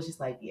that, it was just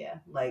like, yeah,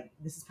 like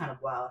this is kind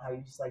of wild how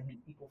you just like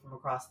meet people from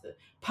across the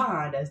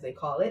pond, as they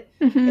call it.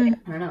 Mm-hmm.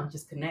 I don't know,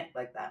 just connect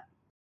like that.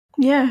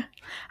 Yeah.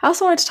 I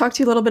also wanted to talk to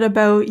you a little bit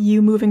about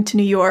you moving to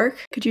New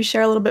York. Could you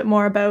share a little bit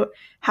more about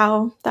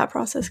how that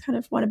process kind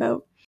of went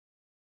about?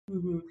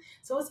 Mm-hmm.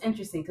 So it's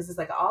interesting because it's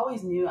like I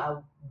always knew I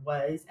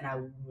was and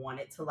I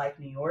wanted to like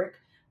New York,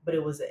 but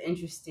it was an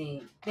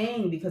interesting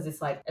thing because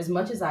it's like as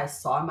much as I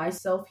saw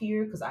myself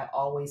here, because I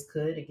always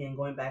could, again,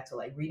 going back to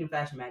like reading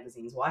fashion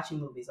magazines, watching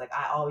movies, like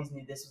I always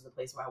knew this was the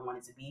place where I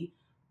wanted to be,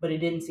 but it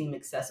didn't seem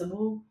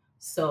accessible.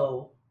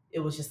 So it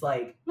was just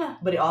like, nah.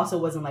 But it also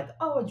wasn't like,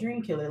 oh, a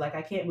dream killer. Like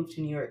I can't move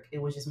to New York.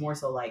 It was just more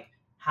so like,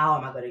 how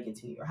am I going to get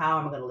to New York? How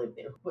am I going to live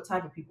there? What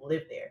type of people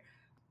live there?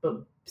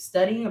 But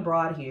studying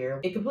abroad here,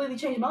 it completely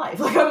changed my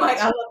life. Like I'm like,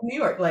 I love New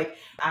York. Like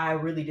I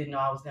really didn't know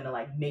I was gonna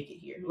like make it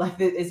here. Like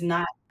it's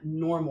not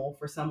normal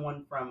for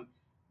someone from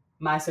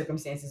my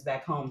circumstances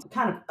back home to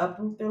kind of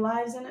uproot their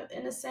lives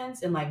in a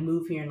sense and like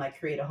move here and like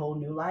create a whole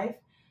new life.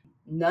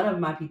 None of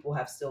my people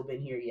have still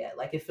been here yet.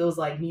 Like it feels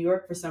like New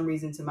York for some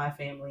reason to my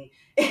family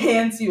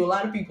and to a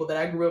lot of people that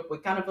I grew up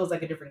with kind of feels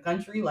like a different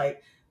country.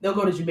 Like they'll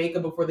go to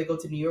Jamaica before they go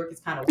to New York. It's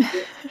kind of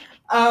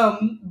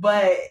weird.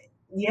 But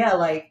yeah,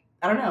 like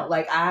I don't know,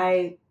 like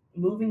I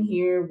moving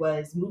here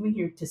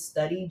to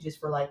study just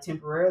for like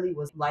temporarily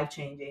was life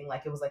changing.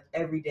 Like it was like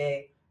every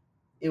day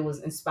it was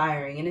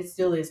inspiring and it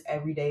still is.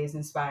 Every day is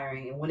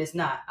inspiring, and when it's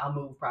not, I'll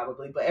move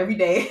probably, but every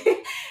day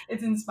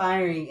it's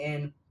inspiring.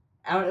 And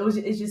I don't,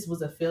 it just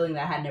was a feeling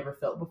that I had never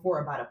felt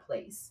before about a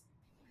place.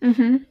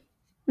 Mm-hmm.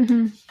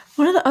 Mm-hmm.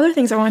 One of the other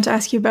things I wanted to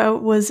ask you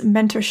about was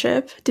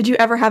mentorship. Did you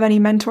ever have any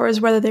mentors,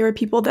 whether they were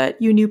people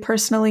that you knew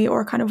personally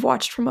or kind of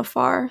watched from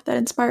afar, that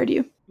inspired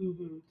you?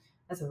 Mm-hmm.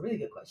 That's a really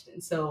good question.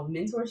 So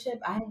mentorship,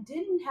 I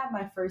didn't have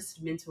my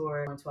first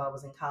mentor until I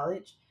was in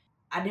college.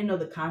 I didn't know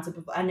the concept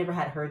of, I never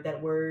had heard that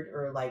word,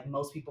 or like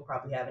most people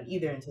probably haven't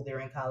either until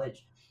they're in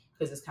college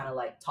because it's kind of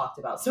like talked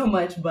about so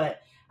much.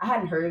 But I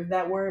hadn't heard of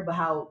that word, but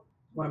how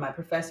one of my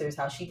professors,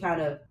 how she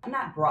kind of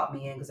not brought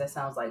me in because that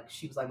sounds like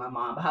she was like my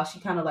mom, but how she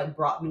kind of like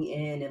brought me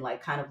in and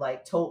like kind of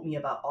like told me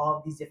about all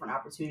of these different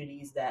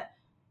opportunities that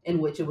in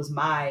which it was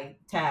my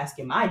task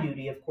and my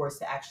duty, of course,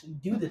 to actually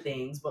do the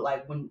things. But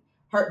like when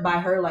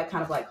her like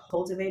kind of like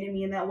cultivating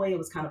me in that way, it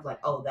was kind of like,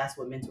 oh, that's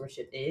what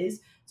mentorship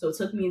is. So it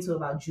took me until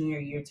about junior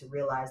year to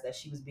realize that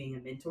she was being a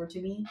mentor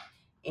to me.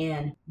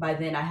 And by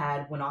then I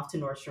had went off to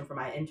Nordstrom for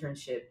my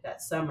internship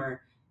that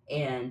summer,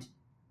 and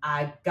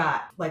I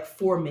got like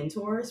 4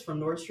 mentors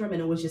from Nordstrom,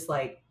 and it was just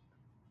like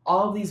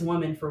all of these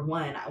women. For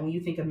one, when you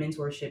think of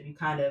mentorship, you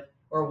kind of,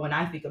 or when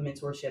I think of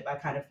mentorship, I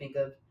kind of think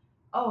of,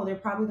 oh, they're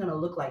probably going to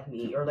look like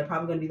me, or they're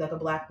probably going to be like a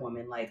black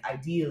woman, like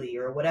ideally,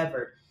 or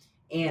whatever.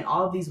 And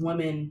all of these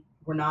women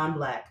were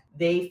non-black.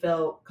 They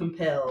felt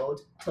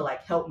compelled to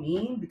like help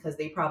me because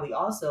they probably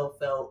also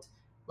felt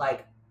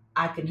like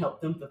I can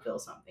help them fulfill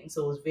something.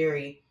 So it was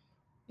very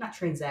not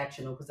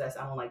transactional because that's,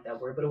 I don't like that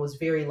word, but it was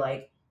very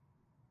like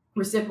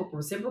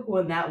reciprocal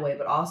in that way,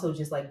 but also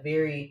just like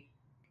very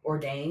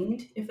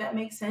ordained, if that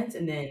makes sense.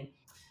 And then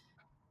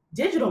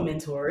digital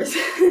mentors.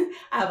 I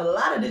have a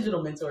lot of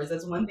digital mentors.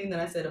 That's one thing that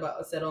I said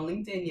on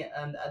LinkedIn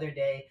the other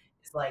day.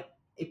 It's like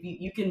if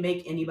you can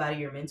make anybody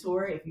your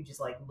mentor if you just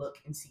like look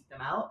and seek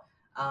them out,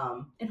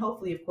 and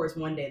hopefully, of course,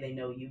 one day they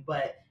know you.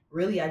 But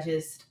really, I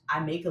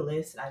make a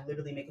list. I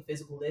literally make a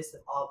physical list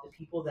of all the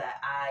people that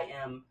I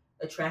am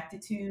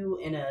attracted to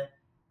in a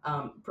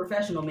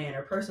professional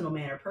manner, personal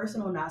manner.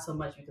 Personal, not so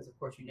much because of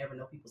course you never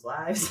know people's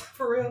lives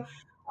for real.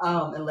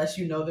 unless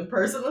you know them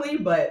personally,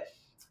 but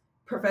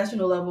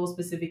professional level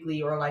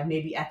specifically, or like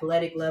maybe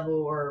athletic level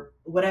or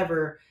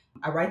whatever.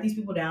 I write these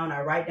people down.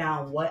 I write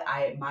down what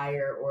I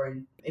admire, or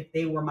if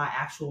they were my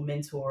actual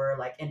mentor,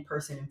 like in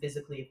person and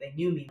physically, if they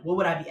knew me, what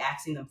would I be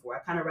asking them for? I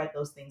kind of write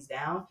those things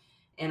down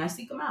and I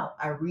seek them out.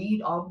 I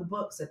read all of the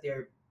books that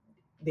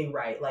they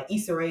write. Like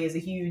Issa Rae is a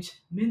huge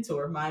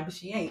mentor of mine, but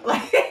she ain't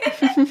like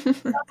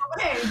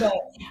but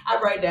I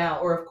write down,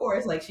 or of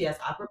course, like she has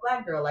Opera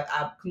Black Girl. Like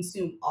I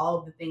consume all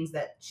of the things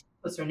that she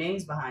puts her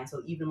names behind.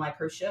 So even like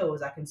her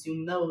shows, I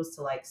consume those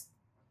to like,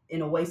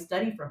 in a way,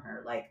 study from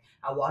her. Like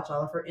I watch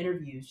all of her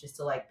interviews just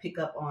to like pick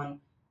up on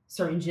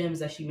certain gems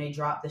that she may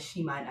drop that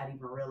she might not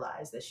even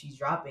realize that she's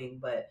dropping,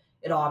 but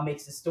it all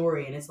makes a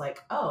story. And it's like,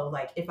 oh,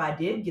 like if I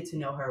did get to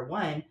know her,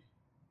 one,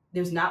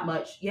 there's not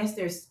much. Yes,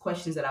 there's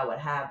questions that I would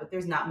have, but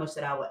there's not much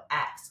that I would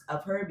ask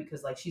of her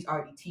because like she's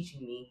already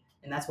teaching me.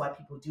 And that's why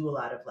people do a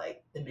lot of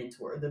like the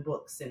mentor, the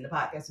books and the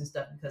podcasts and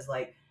stuff, because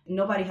like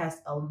nobody has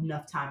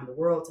enough time in the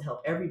world to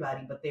help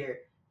everybody, but they're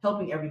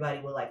helping everybody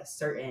with like a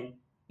certain,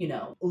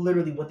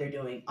 literally what they're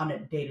doing on a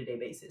day-to-day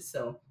basis.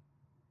 So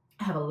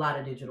I have a lot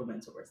of digital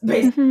mentors,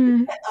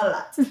 basically. A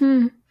lot.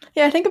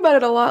 Yeah, I think about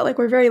it a lot. Like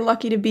we're very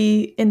lucky to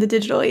be in the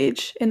digital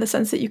age in the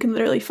sense that you can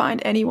literally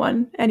find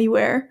anyone,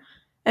 anywhere,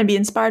 and be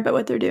inspired by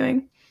what they're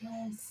doing.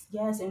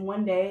 Yes. And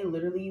one day,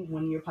 literally,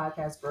 when your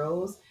podcast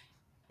grows,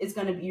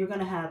 you're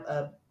gonna have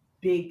a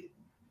big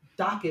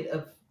docket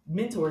of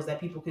mentors that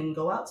people can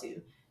go out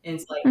to. And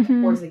it's like, of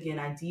course, again,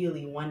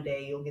 ideally, one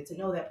day you'll get to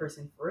know that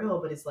person for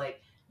real. But it's like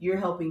you're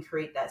helping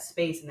create that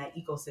space and that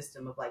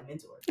ecosystem of like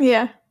mentors.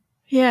 Yeah.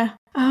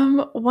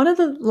 One of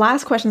the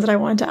last questions that I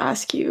wanted to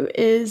ask you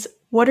is,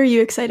 what are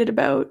you excited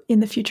about in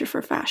the future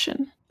for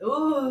fashion?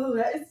 Ooh,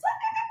 that is such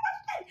a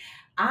good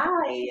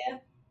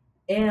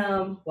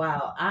question.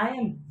 I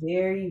am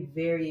very,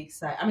 very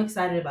excited. I'm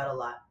excited about a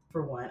lot.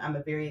 For one, I'm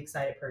a very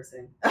excited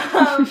person.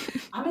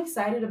 I'm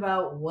excited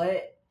about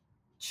what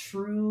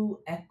true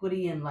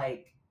equity and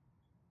like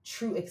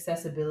true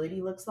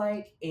accessibility looks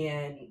like.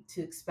 And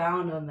to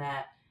expound on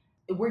that,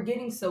 we're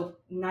getting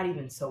not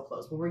even so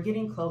close, but we're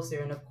getting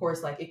closer. And of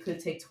course, like it could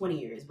take 20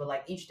 years, but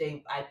like each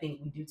day, I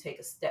think we do take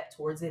a step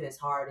towards it, as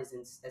hard as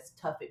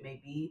tough it may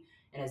be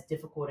and as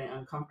difficult and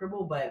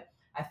uncomfortable. But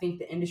I think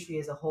the industry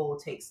as a whole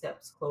takes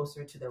steps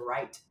closer to the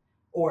right,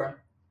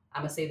 or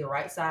I'm going to say the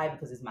right side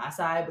because it's my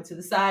side, but to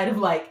the side of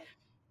like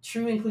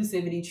true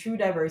inclusivity, true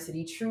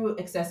diversity, true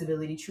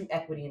accessibility, true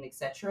equity, and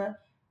etc.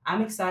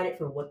 I'm excited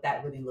for what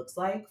that really looks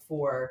like.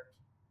 For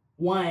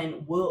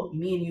one,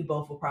 me and you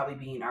both will probably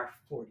be in our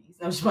 40s.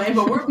 I'm just playing,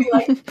 but we'll be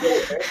like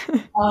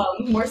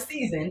older, more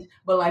seasoned.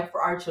 But like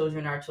for our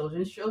children, our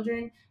children's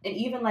children, and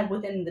even like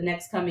within the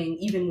next coming,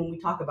 even when we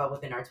talk about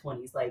within our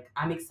 20s, like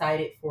I'm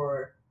excited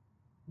for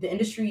the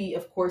industry.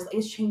 Of course,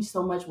 it's changed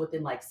so much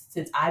within like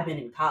since I've been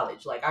in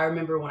college. Like I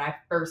remember when I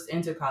first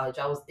entered college,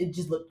 it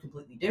just looked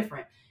completely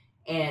different.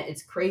 And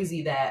it's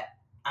crazy that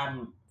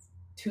I'm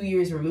 2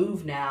 years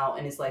removed now,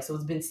 and it's like, so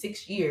it's been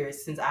 6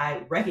 years since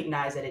I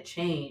recognized that it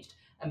changed.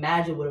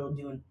 Imagine what it'll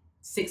do in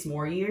 6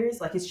 more years.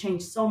 Like it's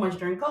changed so much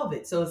during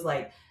COVID. So it's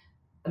like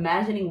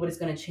imagining what it's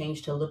going to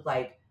change to look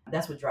like.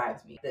 That's what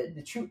drives me.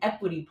 The true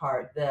equity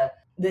part, the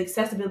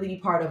accessibility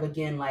part of,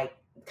 again, like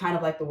kind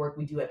of like the work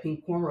we do at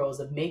Pink Cornrows,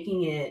 of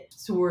making it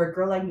to where a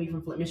girl like me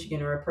from Flint,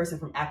 Michigan, or a person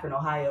from Akron,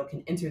 Ohio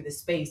can enter this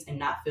space and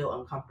not feel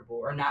uncomfortable,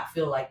 or not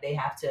feel like they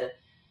have to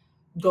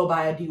go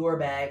buy a Dior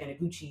bag and a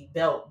Gucci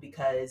belt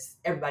because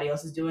everybody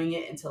else is doing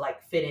it, and to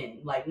like fit in.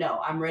 Like, no,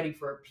 I'm ready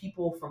for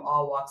people from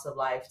all walks of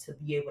life to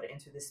be able to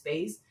enter this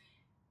space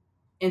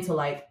and to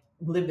like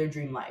live their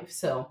dream life.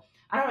 So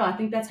I don't know. I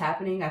think that's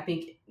happening. I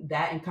think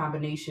that in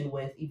combination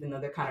with, even though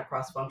they're kind of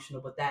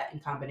cross-functional, but that in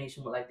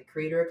combination with like the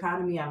creator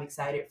economy, I'm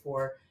excited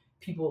for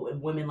people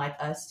and women like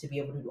us to be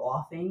able to do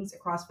all things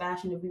across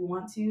fashion if we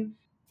want to.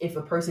 If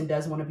a person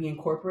does want to be in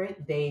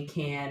corporate, they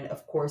can,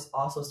 of course,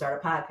 also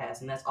start a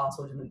podcast. And that's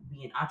also to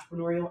be an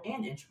entrepreneurial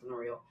and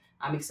entrepreneurial.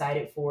 I'm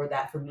excited for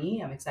that for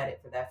me. I'm excited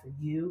for that for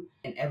you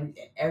and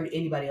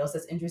anybody else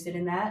that's interested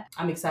in that.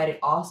 I'm excited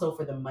also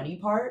for the money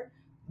part,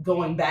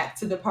 going back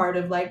to the part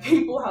of like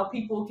how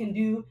people can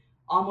do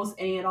almost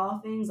any and all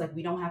things. Like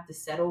we don't have to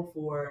settle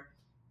for,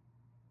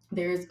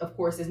 of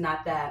course, it's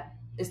not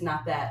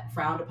that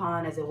frowned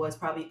upon as it was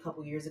probably a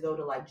couple years ago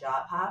to like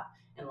job hop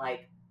and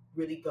like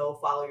really go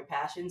follow your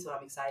passion. So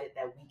I'm excited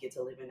that we get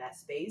to live in that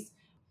space.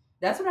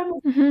 That's what I'm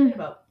excited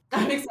about.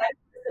 I'm excited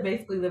to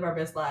basically live our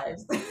best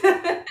lives.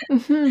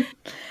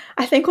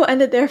 I think we'll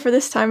end it there for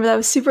this time, but that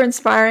was super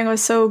inspiring. I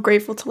was so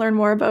grateful to learn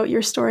more about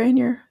your story and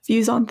your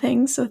views on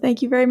things. So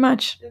thank you very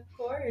much. Of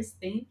course.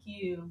 Thank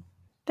you.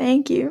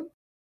 Thank you.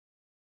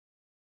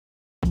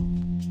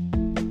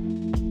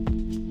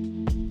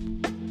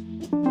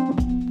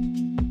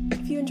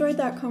 If you enjoyed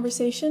that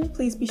conversation,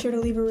 please be sure to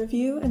leave a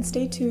review and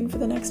stay tuned for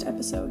the next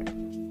episode.